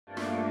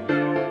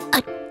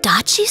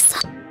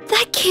Adachi-san?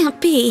 That can't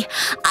be.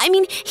 I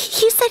mean,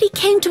 he said he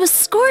came to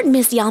escort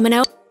Miss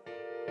Yamano.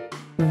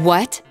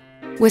 What?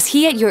 Was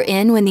he at your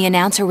inn when the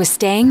announcer was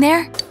staying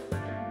there?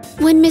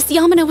 When Miss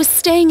Yamano was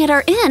staying at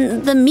our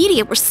inn, the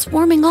media were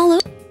swarming all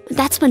over.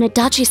 That's when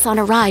Adachi-san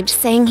arrived,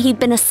 saying he'd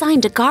been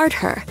assigned to guard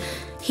her.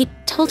 He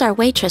told our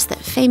waitress that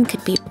Fame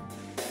could be...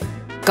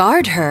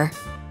 Guard her?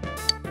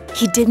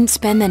 He didn't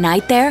spend the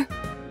night there?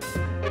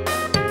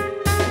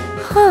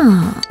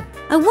 Huh.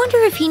 I wonder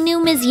if he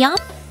knew Ms. Yam.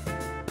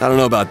 I don't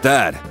know about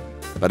that,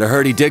 but I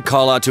heard he did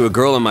call out to a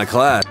girl in my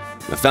class.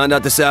 I found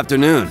out this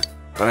afternoon,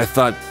 but I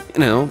thought,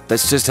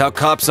 that's just how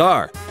cops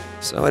are.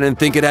 So I didn't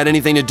think it had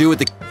anything to do with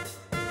the...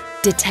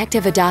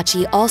 Detective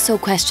Adachi also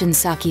questioned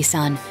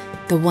Saki-san,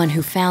 the one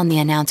who found the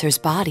announcer's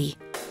body.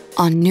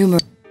 On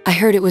numerous... I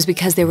heard it was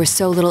because there was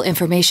so little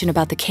information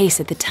about the case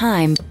at the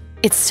time.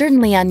 It's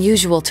certainly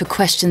unusual to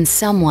question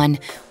someone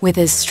with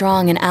as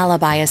strong an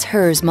alibi as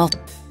hers.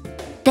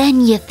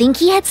 Then you think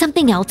he had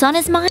something else on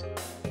his mind?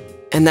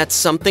 And that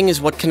something is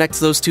what connects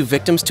those two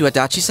victims to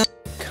Adachi-san?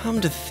 Come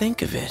to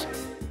think of it,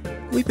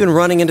 we've been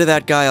running into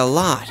that guy a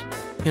lot.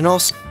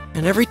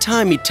 And every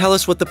time he'd tell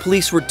us what the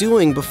police were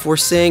doing before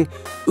saying,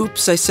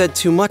 "Oops, I said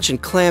too much,"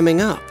 and clamming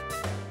up.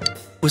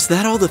 Was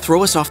that all to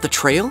throw us off the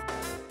trail?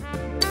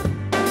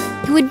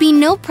 It would be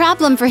no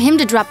problem for him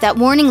to drop that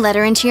warning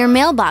letter into your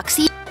mailbox,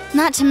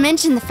 not to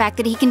mention the fact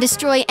that he can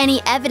destroy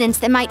any evidence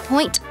that might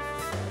point.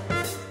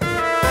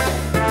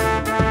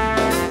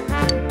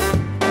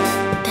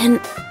 Then,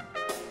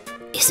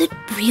 is it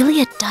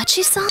really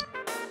Adachi-san?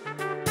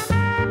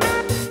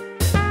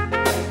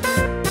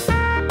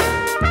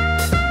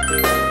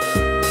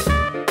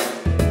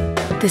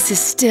 This is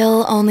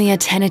still only a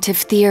tentative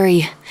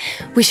theory.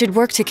 We should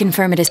work to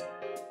confirm it as...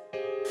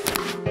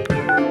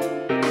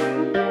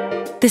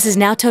 This is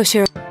now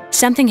Toshiro.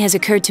 Something has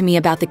occurred to me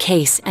about the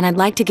case, and I'd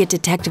like to get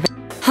Detective...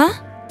 Huh?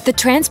 The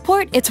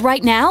transport? It's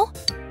right now?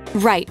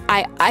 Right,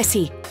 I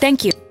see.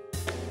 Thank you.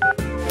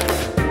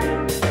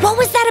 What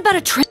was that about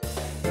a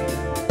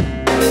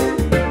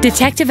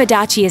Detective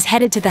Adachi is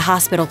headed to the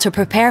hospital to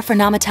prepare for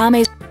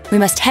Namatame's... We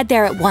must head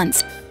there at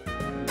once.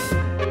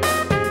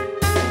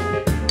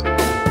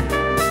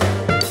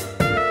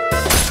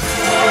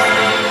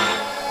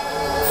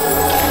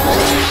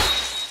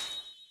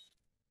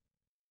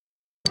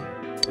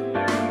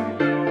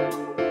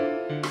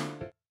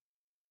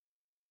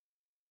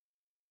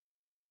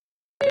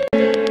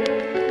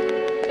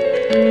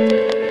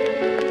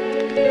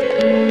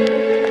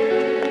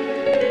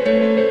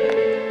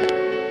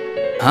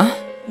 Huh?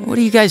 What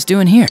are you guys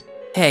doing here?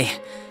 Hey,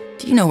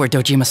 do you know where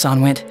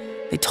Dojima-san went?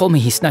 They told me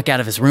he snuck out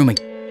of his room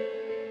again.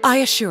 I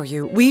assure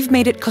you, we've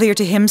made it clear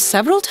to him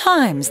several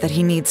times that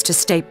he needs to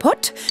stay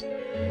put.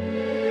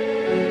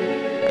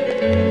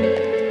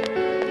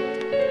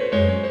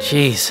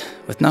 Jeez,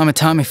 with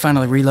Namatame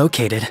finally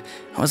relocated,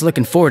 I was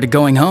looking forward to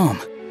going home.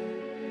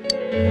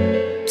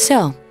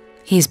 So,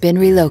 he's been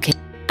relocated.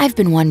 I've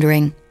been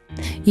wondering.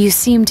 You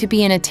seem to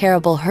be in a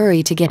terrible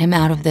hurry to get him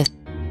out of this.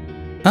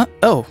 Huh?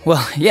 Oh,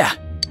 well, yeah.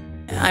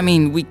 I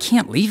mean, we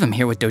can't leave him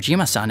here with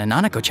Dojima-san and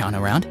Nanako-chan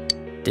around.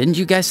 Didn't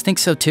you guys think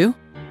so too?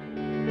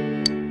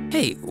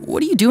 Hey,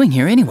 what are you doing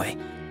here anyway?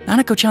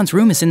 Nanako-chan's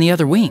room is in the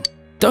other wing.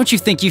 Don't you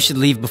think you should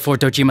leave before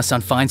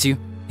Dojima-san finds you?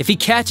 If he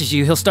catches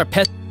you, he'll start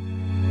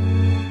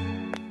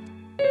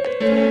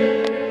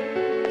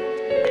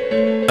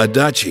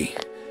Adachi,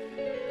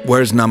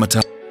 where's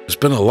Namatame? There's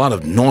been a lot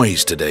of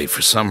noise today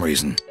for some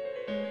reason.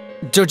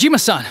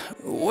 Dojima-san,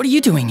 what are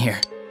you doing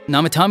here?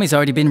 Namatame's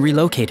already been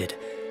relocated.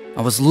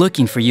 I was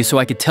looking for you so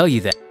I could tell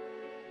you that.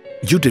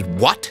 You did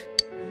what?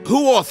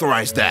 Who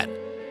authorized that?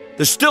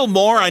 There's still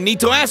more I need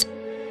to ask.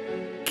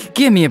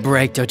 Give me a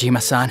break,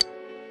 Dojima-san.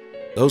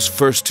 Those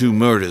first two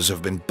murders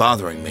have been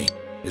bothering me.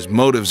 His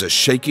motives are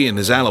shaky and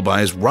his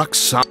alibi is rock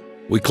solid.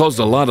 We closed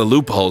a lot of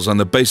loopholes on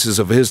the basis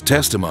of his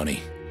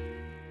testimony.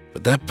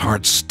 But that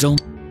part's still...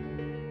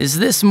 Is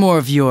this more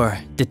of your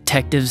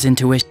detective's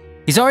intuition?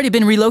 He's already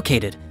been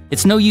relocated.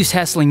 It's no use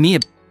hassling me.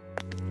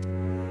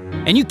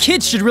 And you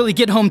kids should really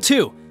get home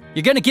too.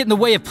 You're gonna get in the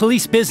way of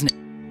police business.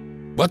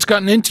 What's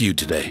gotten into you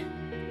today?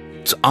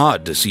 It's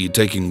odd to see you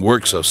taking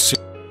work so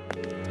seriously.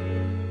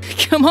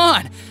 Come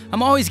on!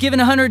 I'm always giving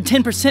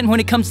 110% when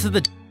it comes to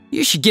the...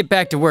 You should get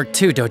back to work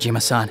too,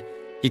 Dojima-san.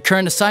 Your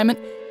current assignment?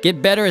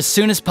 Get better as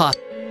soon as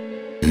possible.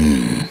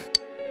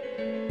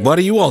 What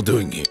are you all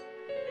doing here?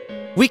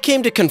 We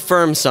came to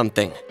confirm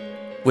something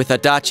with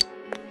Adachi.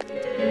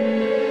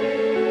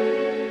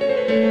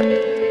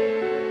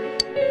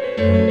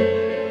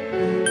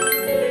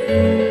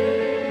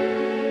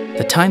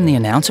 The time the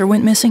announcer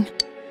went missing?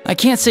 I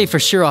can't say for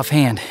sure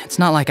offhand. It's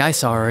not like I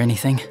saw her or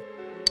anything.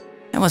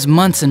 That was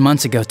months and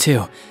months ago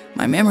too.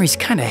 My memory's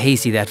kinda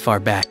hazy that far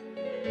back.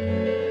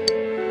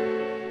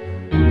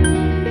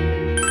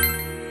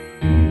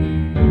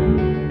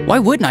 Why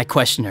wouldn't I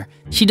question her?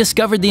 She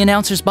discovered the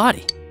announcer's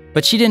body.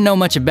 But she didn't know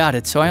much about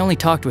it, so I only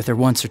talked with her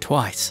once or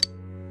twice.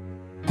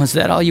 Was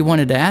that all you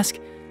wanted to ask?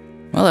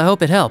 Well, I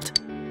hope it helped.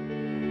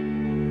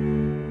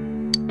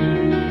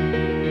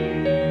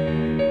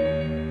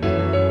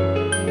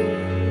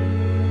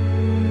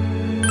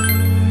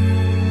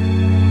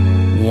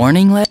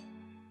 warning letter?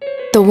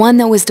 The one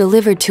that was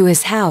delivered to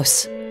his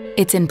house.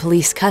 It's in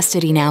police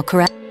custody now,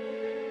 correct?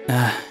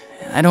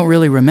 I don't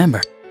really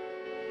remember.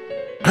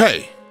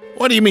 Hey,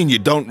 what do you mean you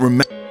don't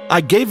remember?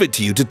 I gave it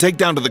to you to take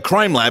down to the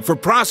crime lab for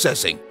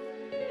processing.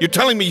 You're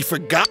telling me you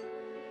forgot?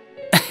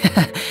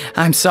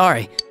 I'm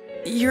sorry.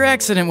 Your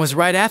accident was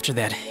right after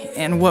that,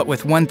 and what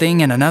with one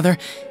thing and another,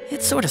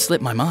 it sort of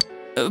slipped my mind.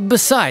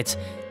 Besides,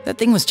 that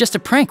thing was just a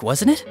prank,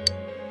 wasn't it?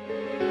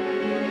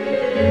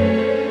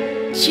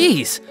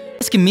 Jeez,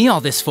 asking me all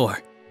this for?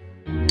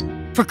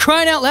 For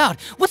crying out loud,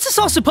 what's this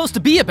all supposed to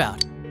be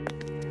about?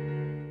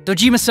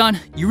 Dojima-san,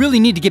 you really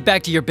need to get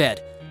back to your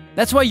bed.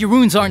 That's why your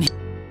wounds aren't here.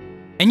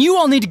 And you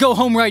all need to go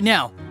home right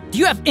now. Do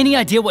you have any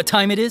idea what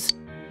time it is?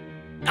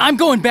 I'm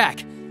going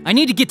back. I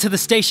need to get to the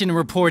station and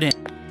report in.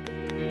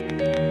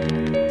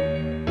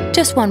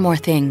 Just one more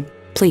thing,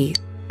 please.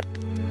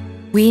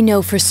 We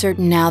know for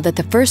certain now that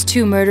the first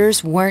 2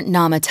 murders weren't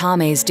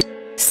Namatame's.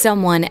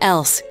 Someone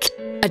else.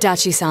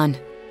 Adachi-san,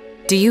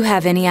 do you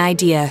have any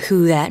idea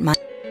who that might...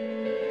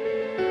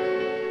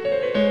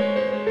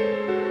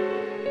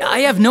 I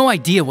have no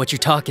idea what you're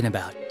talking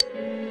about.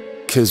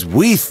 'Cause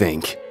we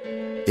think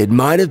it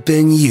might have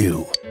been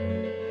you.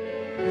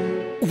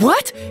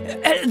 What?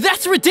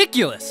 That's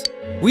ridiculous!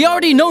 We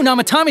already know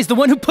Namatame's the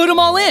one who put them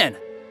all in!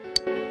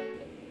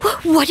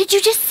 What did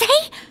you just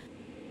say?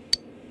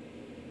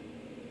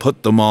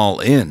 Put them all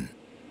in.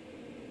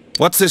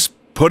 What's this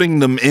putting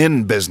them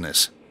in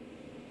business?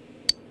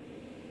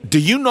 Do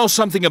you know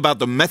something about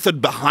the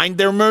method behind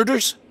their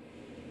murders?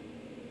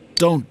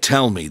 Don't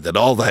tell me that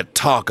all that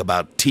talk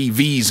about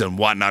TVs and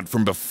whatnot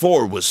from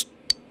before was...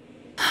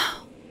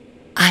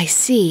 I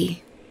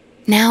see.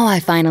 Now I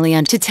finally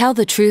To tell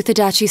the truth,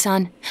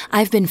 Adachi-san,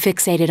 I've been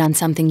fixated on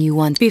something you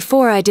once.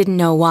 Before I didn't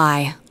know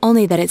why,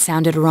 only that it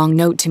sounded a wrong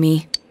note to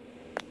me.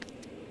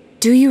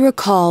 Do you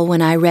recall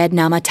when I read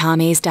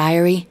Namatame's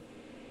diary?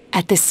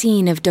 At the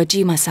scene of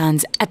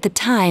Dojima-san's, at the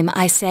time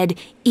I said,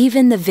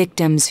 even the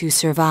victims who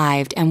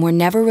survived and were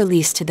never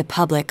released to the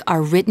public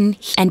are written,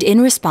 and in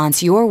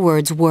response your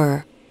words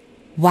were,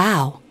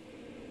 wow.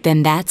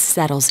 Then that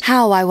settles.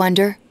 How, I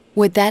wonder?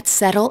 Would that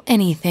settle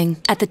anything?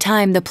 At the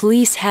time, the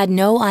police had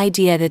no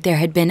idea that there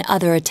had been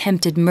other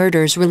attempted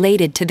murders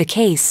related to the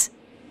case.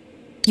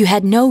 You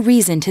had no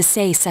reason to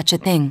say such a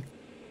thing.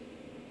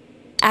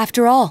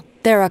 After all,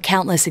 there are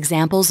countless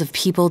examples of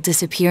people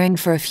disappearing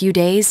for a few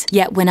days,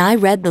 yet when I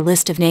read the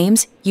list of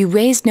names, you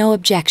raised no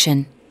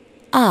objection.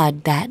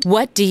 Odd that.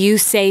 What do you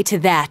say to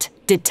that,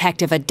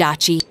 Detective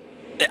Adachi?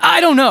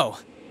 I don't know.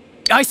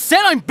 I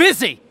said I'm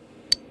busy!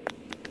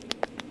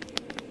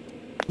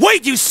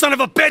 Wait, you son of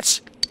a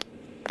bitch!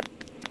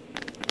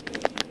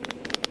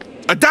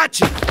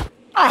 Adachi!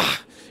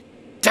 Ah!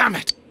 Damn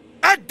it!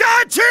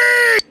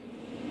 Adachi!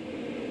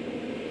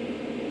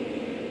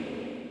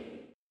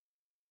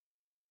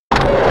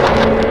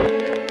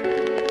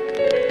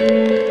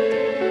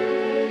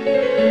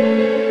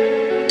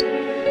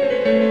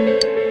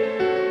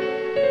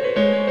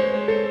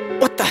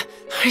 What the?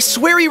 I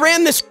swear he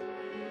ran this.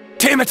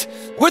 Damn it!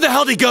 Where the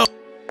hell did he go?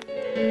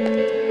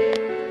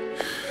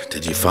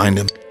 Did you find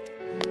him?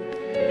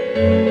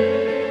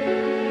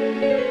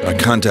 I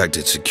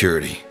contacted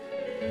security.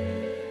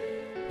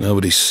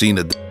 Nobody's seen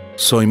it,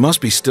 so he must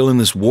be still in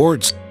this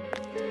ward.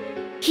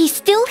 He's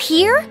still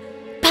here?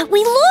 But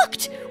we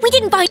looked! We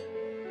didn't find...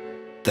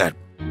 That...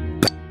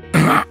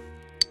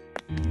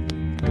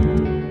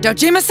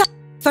 Dojima-san,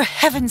 for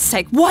heaven's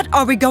sake, what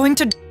are we going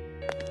to do?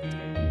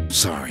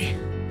 Sorry.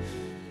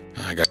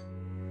 I got...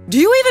 Do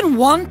you even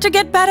want to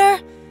get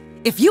better?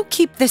 If you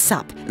keep this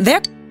up,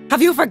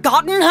 have you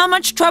forgotten how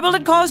much trouble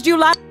it caused you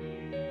last...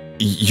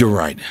 You're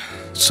right.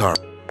 Sorry.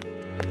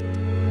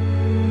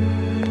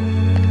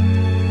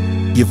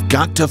 You've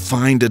got to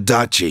find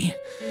Adachi.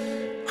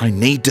 I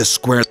need to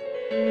square...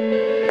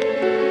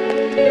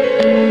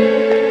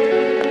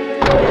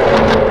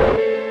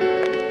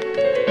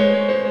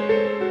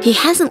 He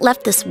hasn't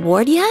left this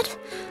ward yet?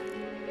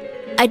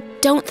 I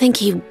don't think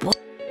he will.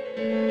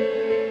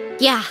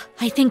 Yeah,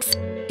 I think so.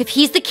 If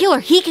he's the killer,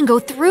 he can go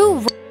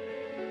through...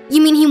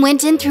 You mean he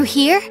went in through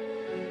here?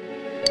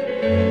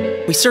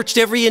 We searched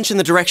every inch in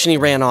the direction he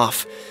ran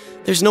off.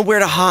 There's nowhere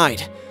to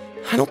hide.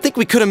 I don't think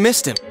we could have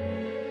missed him.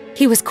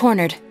 He was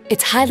cornered.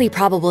 It's highly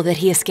probable that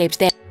he escaped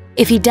there.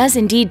 If he does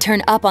indeed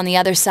turn up on the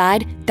other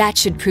side, that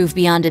should prove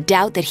beyond a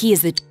doubt that he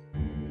is the...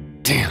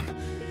 Damn.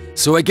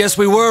 So I guess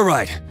we were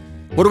right.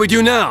 What do we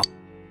do now?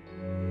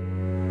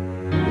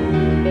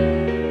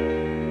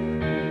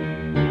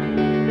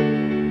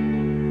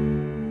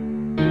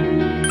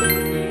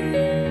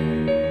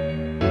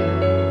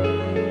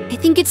 I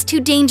think it's too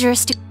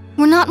dangerous to...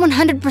 We're not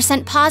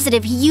 100%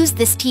 positive he used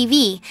this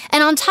TV.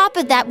 And on top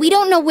of that, we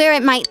don't know where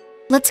it might...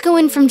 Let's go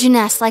in from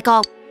Jeunesse like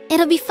all...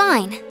 It'll be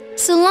fine.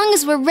 So long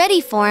as we're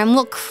ready for him,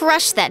 we'll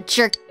crush that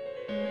jerk.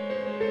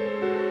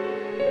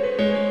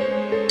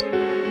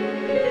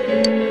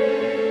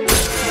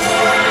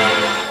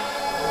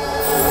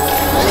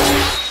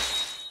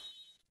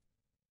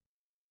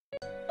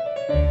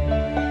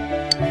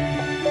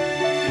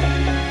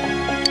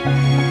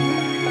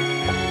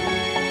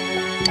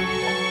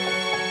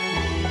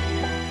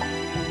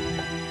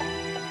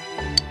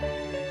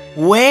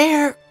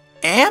 Where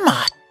am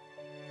I?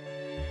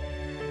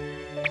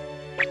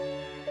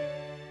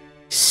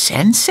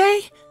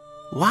 Sensei?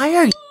 Why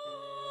are you...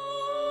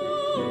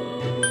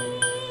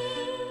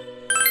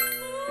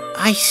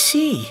 I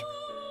see.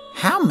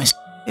 How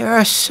there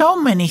are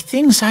so many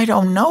things I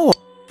don't know,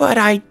 but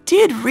I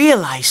did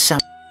realize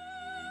something.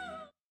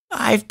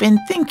 I've been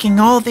thinking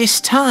all this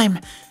time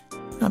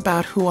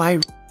about who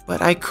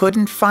but I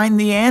couldn't find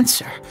the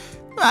answer.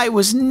 I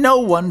was no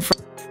one for...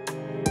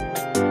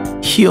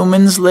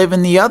 Humans live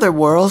in the other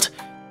world,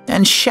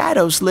 and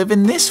shadows live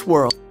in this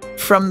world.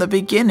 From the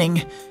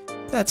beginning,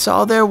 that's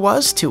all there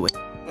was to it.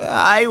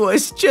 I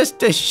was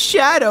just a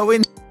shadow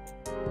in...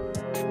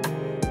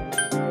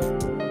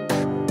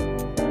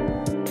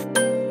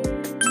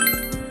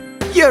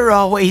 You're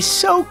always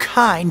so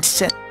kind,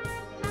 Sensei.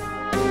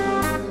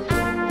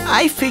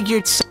 I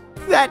figured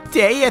that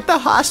day at the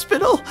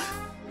hospital,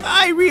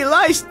 I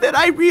realized that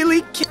I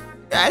really can't.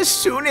 As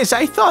soon as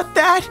I thought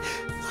that,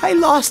 I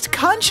lost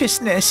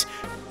consciousness.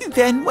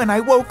 Then when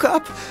I woke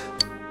up,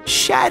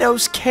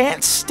 shadows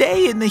can't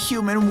stay in the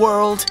human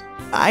world.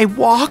 I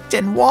walked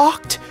and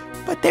walked,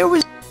 but there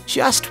was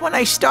just when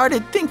I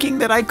started thinking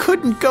that I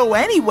couldn't go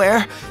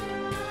anywhere.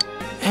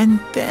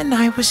 And then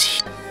I was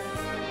here.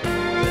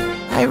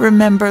 I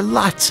remember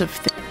lots of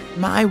things.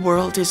 My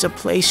world is a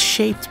place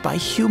shaped by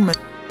humans.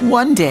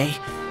 One day,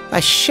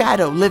 a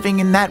shadow living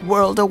in that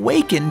world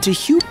awakened to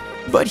humans.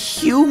 But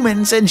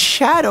humans and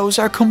shadows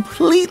are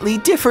completely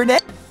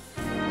different.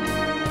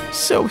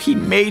 So he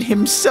made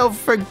himself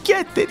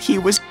forget that he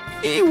was...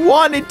 He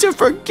wanted to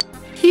forget.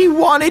 He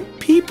wanted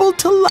people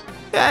to love.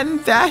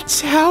 And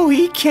that's how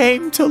he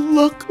came to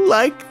look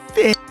like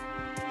this.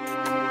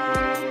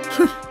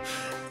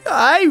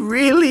 I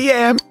really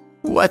am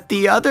what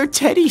the other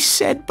Teddy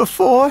said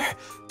before.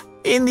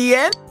 In the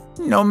end,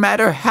 no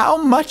matter how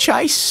much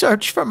I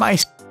searched for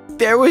myself,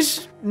 there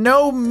was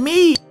no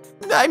me.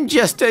 I'm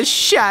just a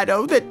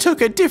shadow that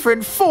took a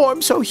different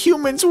form so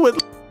humans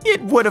would... It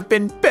would have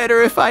been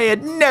better if I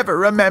had never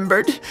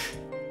remembered.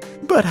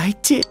 But I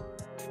did.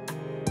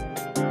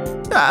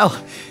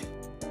 I'll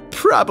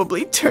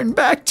probably turn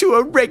back to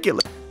a regular...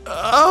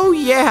 Oh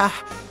yeah.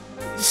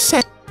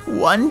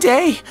 One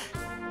day,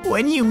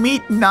 when you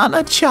meet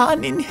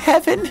Nana-chan in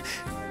heaven,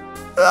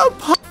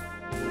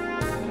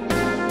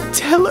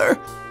 tell her,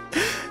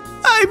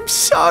 I'm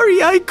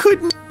sorry I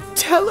couldn't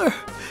tell her.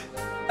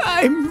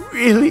 I'm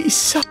really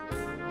sorry.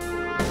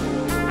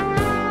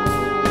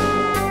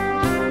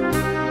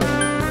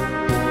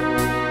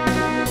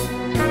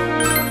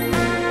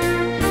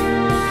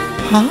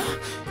 Huh?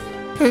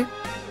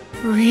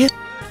 Really?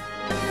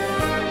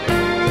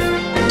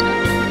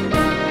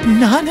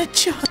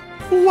 Nana-chan?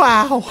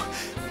 Wow.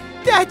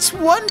 That's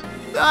one...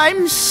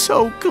 I'm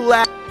so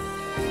glad.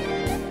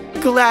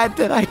 Glad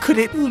that I could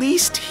at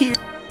least hear...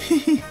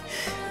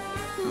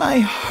 My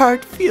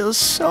heart feels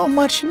so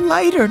much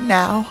lighter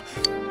now.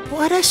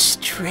 What a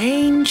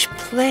strange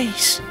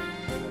place.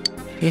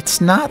 It's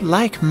not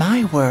like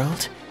my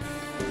world.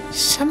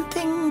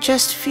 Something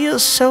just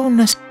feels so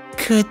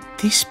Could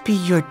this be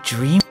your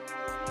dream?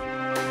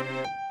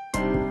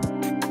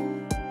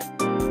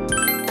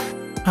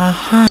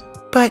 Uh-huh.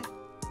 But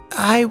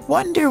I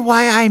wonder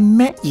why I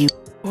met you.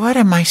 What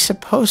am I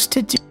supposed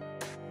to do?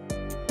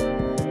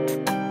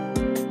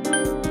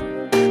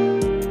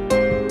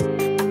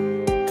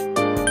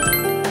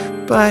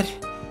 But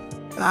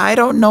I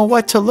don't know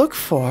what to look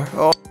for.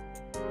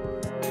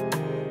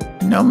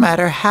 No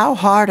matter how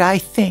hard I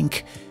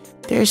think,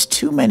 there's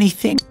too many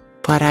things.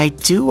 But I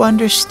do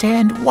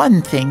understand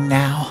one thing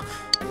now.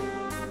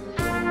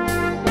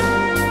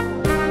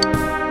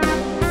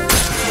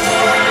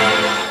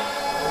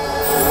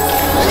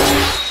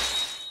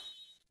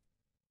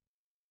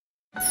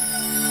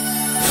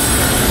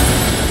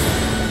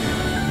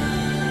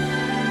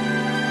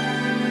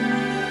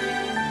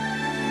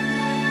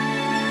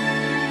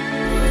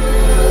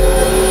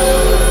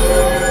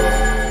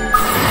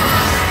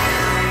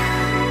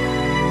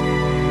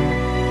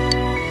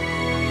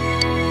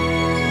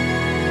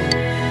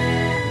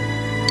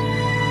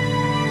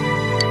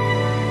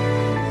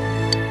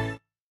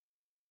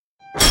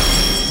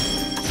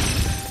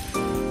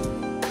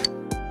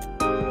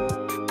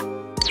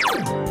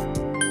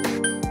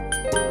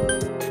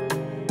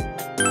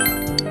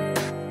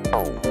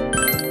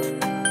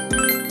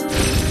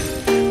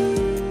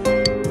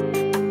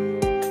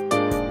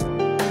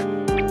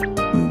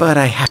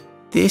 But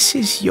this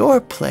is your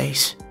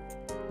place.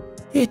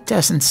 It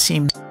doesn't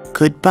seem...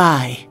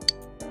 Goodbye.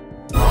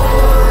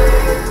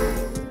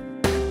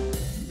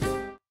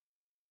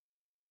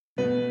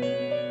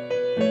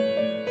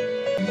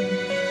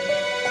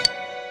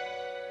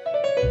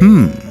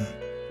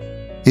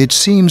 It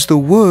seems the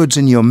words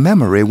in your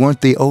memory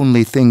weren't the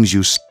only things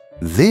you...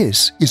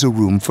 This is a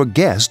room for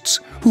guests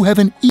who have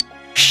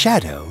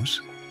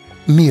shadows.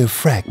 Mere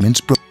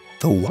fragments...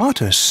 The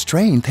water's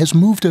strength has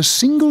moved a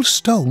single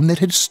stone that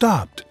had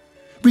stopped.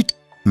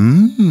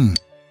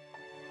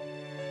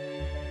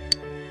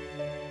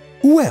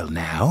 Well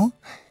now,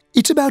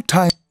 it's about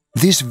time.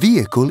 This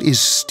vehicle is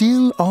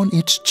still on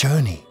its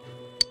journey.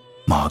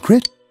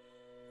 Margaret?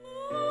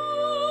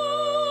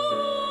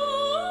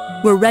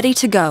 We're ready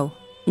to go.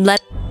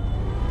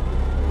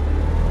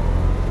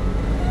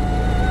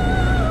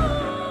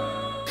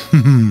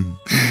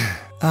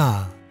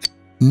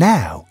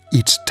 Now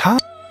it's time.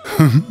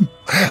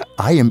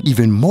 I am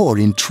even more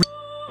intrigued.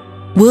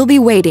 We'll be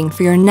waiting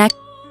for your next...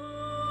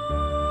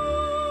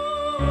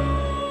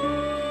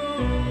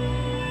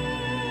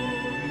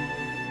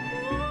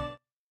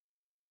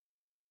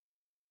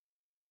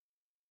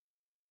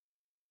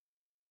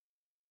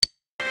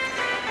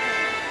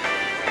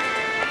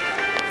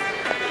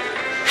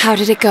 How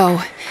did it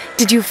go?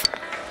 Did you...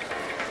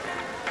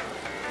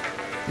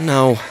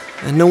 No,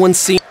 and no one's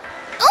seen...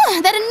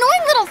 Ugh, that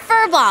annoying little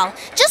furball!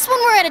 Just when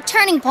we're at a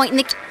turning point in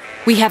the...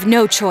 We have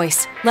no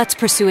choice. Let's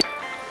pursue it.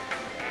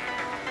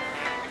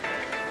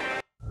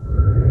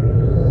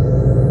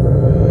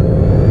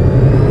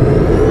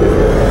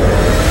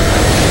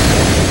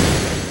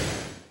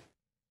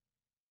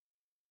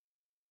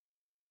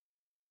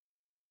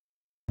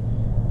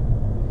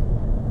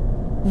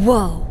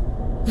 Whoa.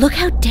 Look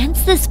how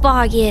dense this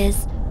fog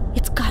is.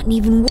 It's gotten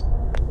even worse.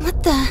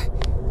 What the...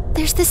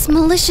 There's this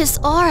malicious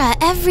aura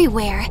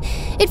everywhere.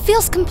 It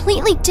feels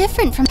completely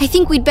different from... I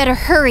think we'd better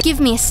hurry. Give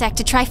me a sec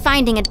to try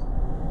finding a...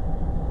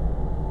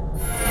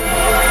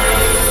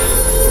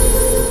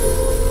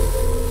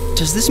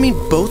 Does this mean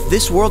both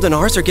this world and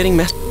ours are getting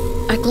messed?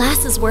 Our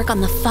glasses work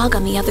on the fog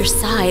on the other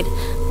side.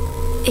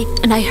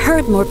 And I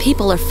heard more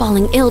people are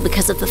falling ill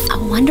because of the... I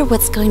wonder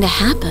what's going to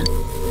happen.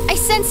 I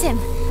sense him.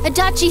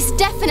 Adachi's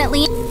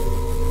definitely...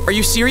 Are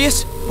you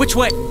serious? Which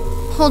way?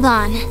 Hold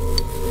on.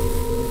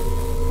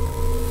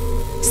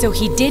 So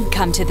he did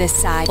come to this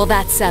side. Well,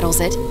 that settles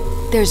it.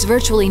 There's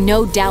virtually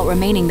no doubt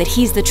remaining that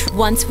he's the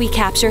Once we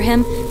capture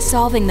him,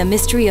 solving the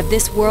mystery of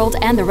this world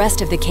and the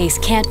rest of the case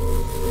can't...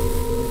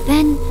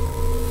 Then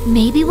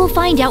maybe we'll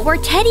find out where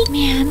Teddy...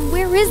 Man,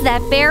 where is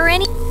that bear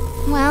any...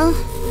 Well,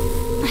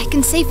 I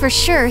can say for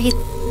sure he...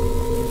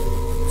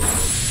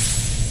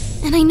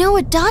 And I know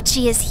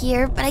Adachi is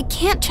here, but I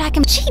can't track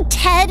him. Gee,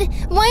 Ted!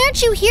 Why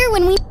aren't you here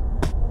when we...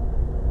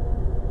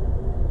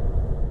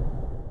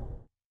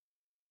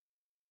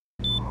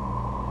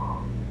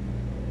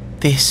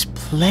 This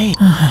place.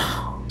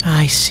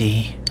 I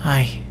see.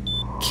 I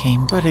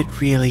came, but it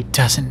really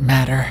doesn't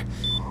matter.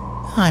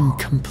 I'm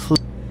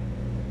complete.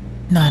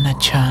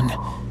 Nana-chan,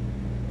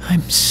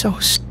 I'm so...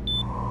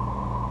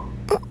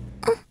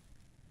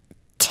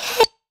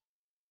 Ted...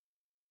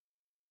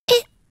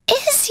 It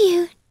is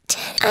you,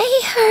 Ted.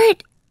 I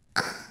heard...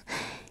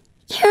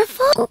 your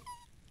voice.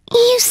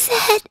 You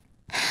said...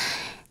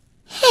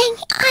 Hang,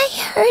 I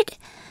heard...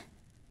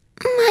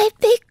 my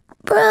big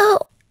bro...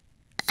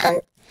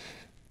 and...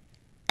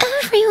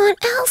 everyone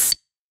else...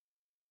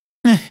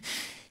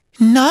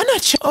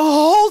 Nana-chan...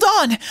 Oh, hold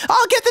on!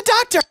 I'll get the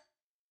doctor!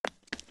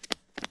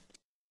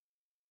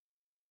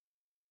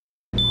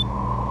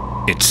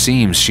 It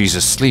seems she's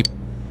asleep.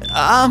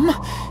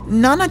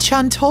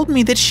 Nana-chan told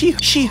me that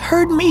she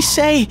heard me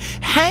say,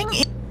 hang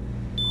in...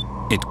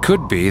 It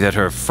could be that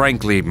her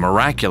frankly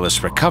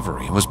miraculous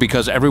recovery was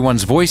because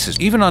everyone's voices,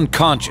 even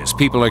unconscious,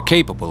 people are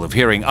capable of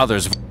hearing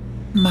others'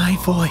 My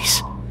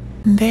voice.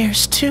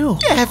 Theirs too.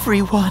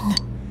 Everyone.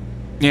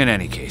 In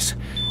any case,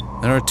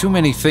 there are too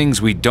many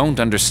things we don't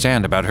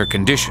understand about her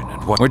condition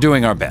and what we're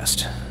doing our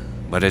best.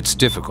 But it's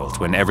difficult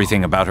when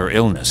everything about her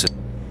illness is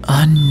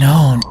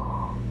unknown.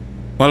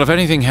 Well, if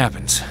anything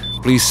happens,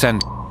 please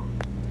send...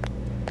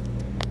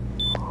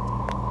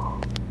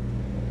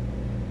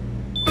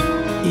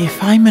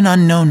 If I'm an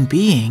unknown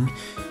being,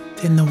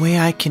 then the way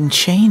I can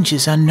change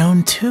is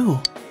unknown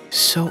too.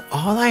 So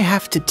all I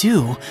have to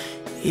do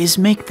is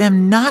make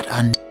them not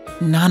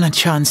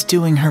Nana-chan's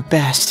doing her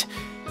best.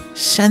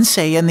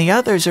 Sensei and the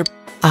others are...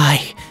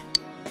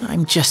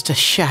 I'm just a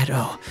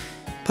shadow.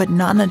 But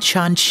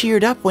Nana-chan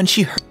cheered up when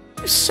she heard...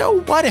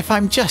 So what if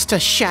I'm just a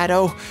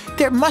shadow?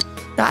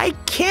 I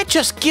can't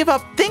just give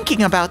up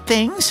thinking about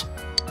things.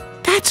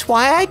 That's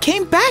why I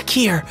came back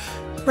here.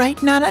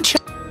 Right, Nana-chan?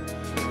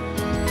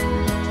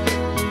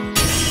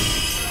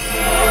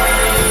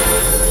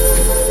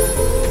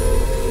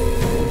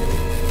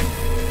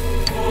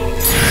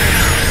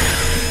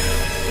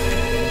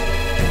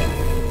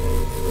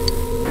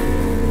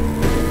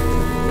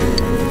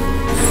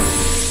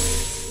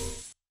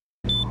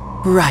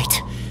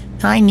 Right.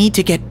 I need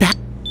to get back.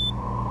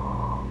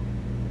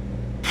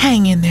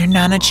 Hang in there,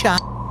 Nana-chan.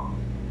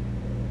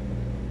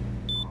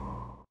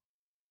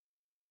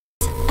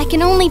 I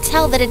can only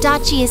tell that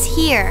Adachi is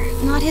here,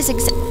 not his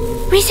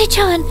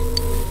Rise-chan!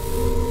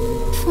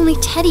 If only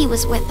Teddy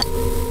was with us.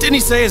 Didn't he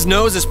say his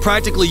nose is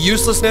practically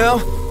useless now?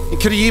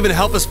 And could he even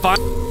help us find...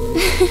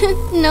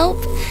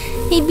 Nope.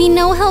 He'd be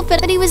no help,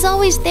 but he was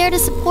always there to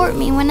support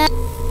me when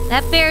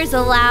That bear's a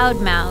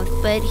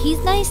loudmouth, but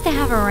he's nice to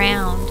have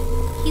around.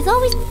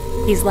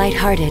 He's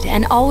lighthearted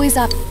and always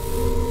up.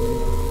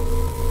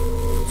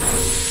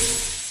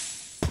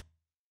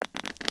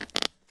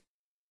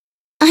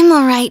 I'm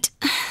alright.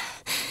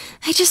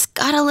 I just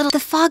got a little... The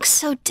fog's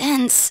so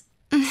dense.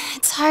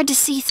 It's hard to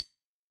see.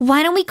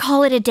 Why don't we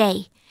call it a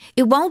day?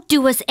 It won't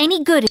do us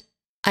any good.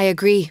 I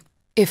agree.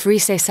 If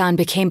Rise-san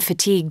became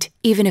fatigued,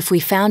 even if we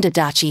found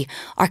Adachi,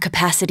 our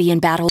capacity in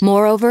battle...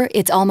 Moreover,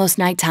 it's almost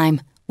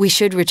nighttime. We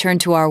should return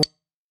to our...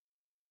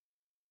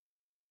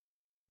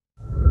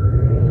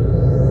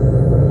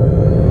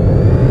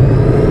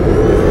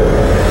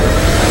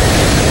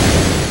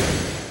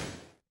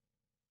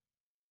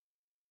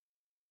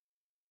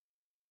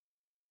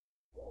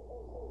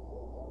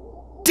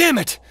 Damn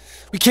it!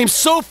 We came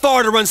so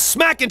far to run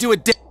smack into a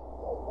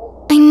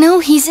I know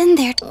he's in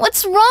there.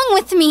 What's wrong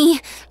with me?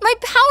 My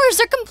powers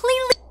are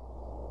completely...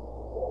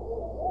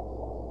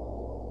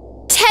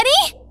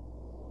 Teddy?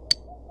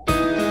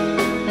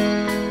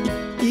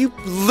 You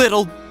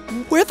little...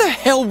 Where the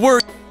hell were...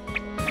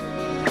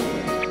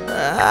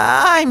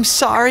 I'm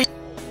sorry.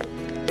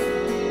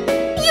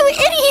 You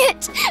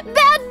idiot!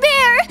 Bad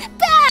Bear!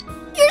 Bad!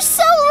 You're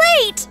so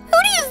late! Who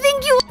do you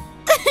think you...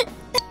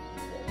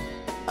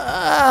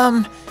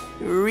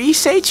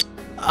 Research?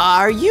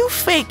 Are you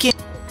faking?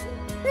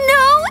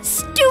 No,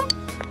 stupid...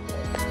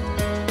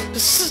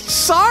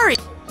 Sorry.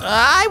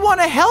 I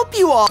want to help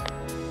you all.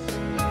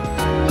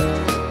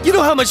 You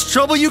know how much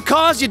trouble you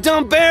caused, you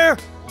dumb bear?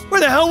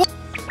 Where the hell...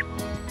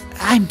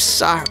 I'm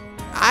sorry.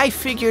 I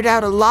figured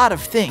out a lot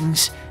of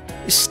things.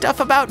 Stuff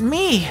about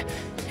me.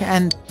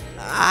 And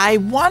I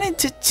wanted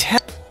to tell...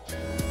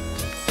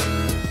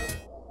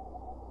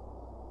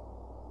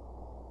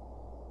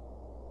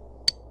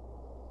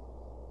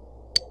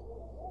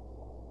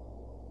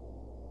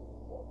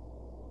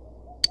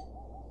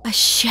 A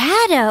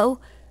shadow?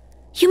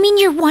 You mean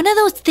you're one of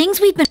those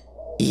things we've been...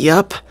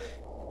 Yup.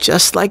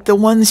 Just like the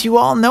ones you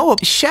all know.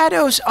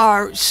 Shadows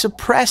are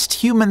suppressed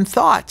human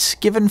thoughts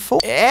given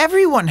form.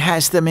 Everyone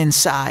has them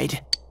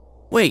inside.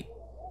 Wait,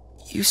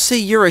 you say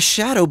you're a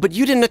shadow, but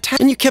you didn't attack...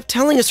 And you kept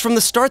telling us from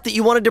the start that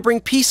you wanted to bring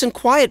peace and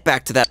quiet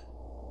back to that...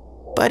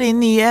 But in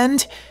the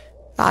end,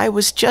 I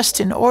was just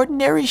an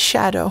ordinary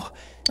shadow.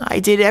 I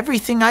did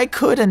everything I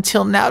could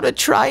until now to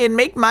try and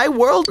make my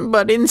world,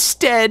 but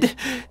instead,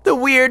 the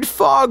weird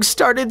fog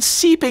started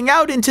seeping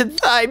out into...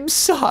 I'm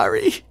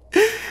sorry.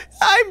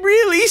 I'm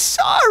really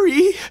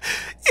sorry.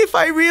 If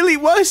I really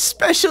was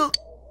special...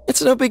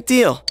 It's no big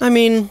deal. I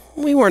mean,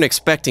 we weren't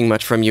expecting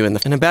much from you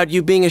and about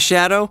you being a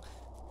shadow,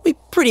 we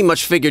pretty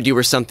much figured you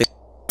were something...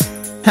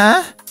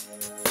 Huh?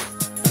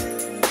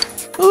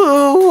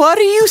 What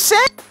are you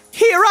saying?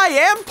 Here I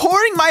am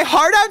pouring my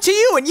heart out to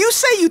you, and you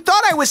say you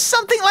thought I was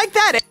something like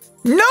that.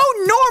 No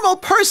normal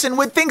person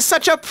would think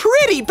such a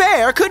pretty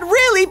bear could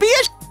really be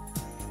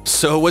a...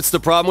 So what's the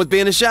problem with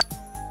being a shadow?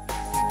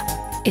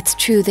 It's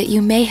true that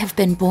you may have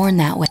been born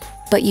that way,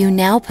 but you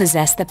now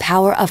possess the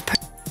power of...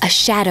 A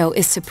shadow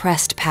is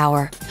suppressed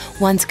power.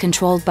 Once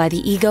controlled by the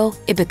ego,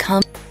 it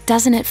becomes...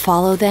 Doesn't it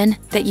follow, then,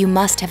 that you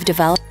must have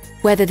developed...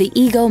 Whether the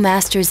ego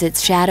masters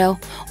its shadow,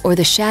 or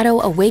the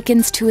shadow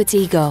awakens to its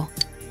ego.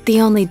 The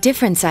only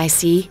difference I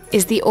see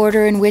is the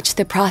order in which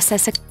the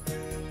process...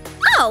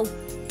 Oh!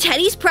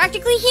 Teddy's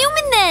practically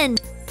human then!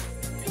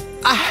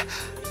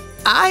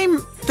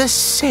 I'm the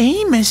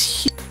same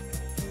as you.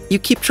 You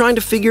keep trying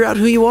to figure out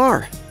who you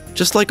are,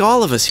 just like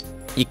all of us.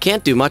 You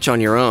can't do much on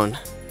your own.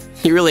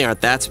 You really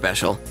aren't that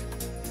special.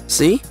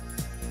 See?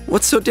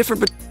 What's so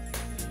different but...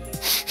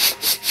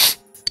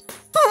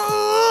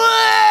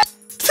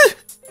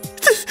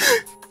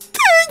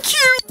 Thank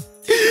you!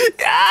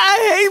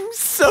 I'm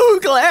so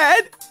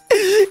glad!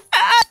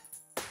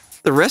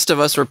 The rest of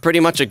us were pretty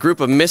much a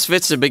group of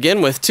misfits to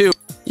begin with, too.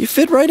 You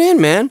fit right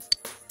in, man.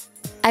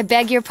 I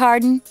beg your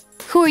pardon?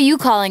 Who are you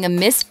calling a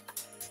Isn't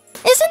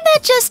that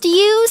just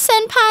you,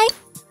 Senpai?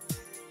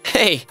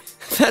 Hey,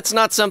 that's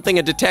not something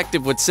a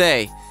detective would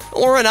say.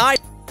 Or an eye...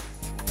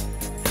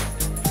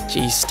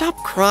 Geez, stop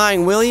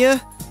crying, will ya?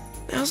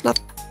 Now's not...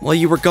 While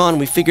you were gone,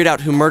 we figured out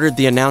who murdered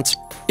the announcer.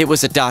 It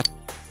was Adachi.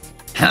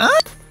 Huh?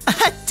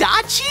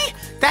 Adachi?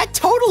 That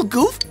total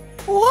goof?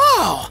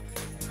 Whoa!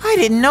 I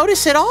didn't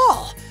notice at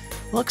all.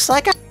 Looks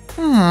like a...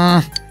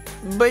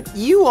 But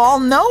you all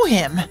know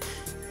him.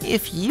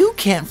 If you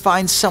can't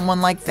find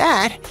someone like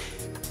that,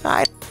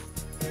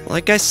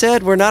 Like I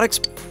said, we're not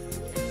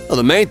Well,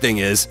 the main thing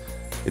is,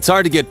 it's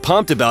hard to get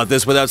pumped about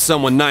this without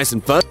someone nice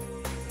and fun.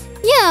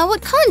 Yeah,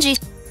 what kanji?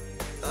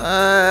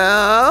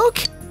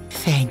 Okay.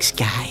 Thanks,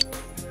 guy.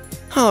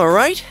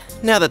 Alright,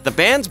 now that the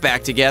band's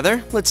back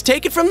together, let's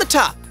take it from the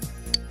top.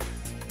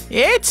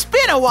 It's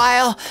been a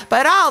while,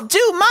 but I'll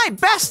do my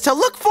best to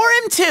look for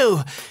him too.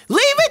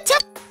 Leave it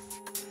to...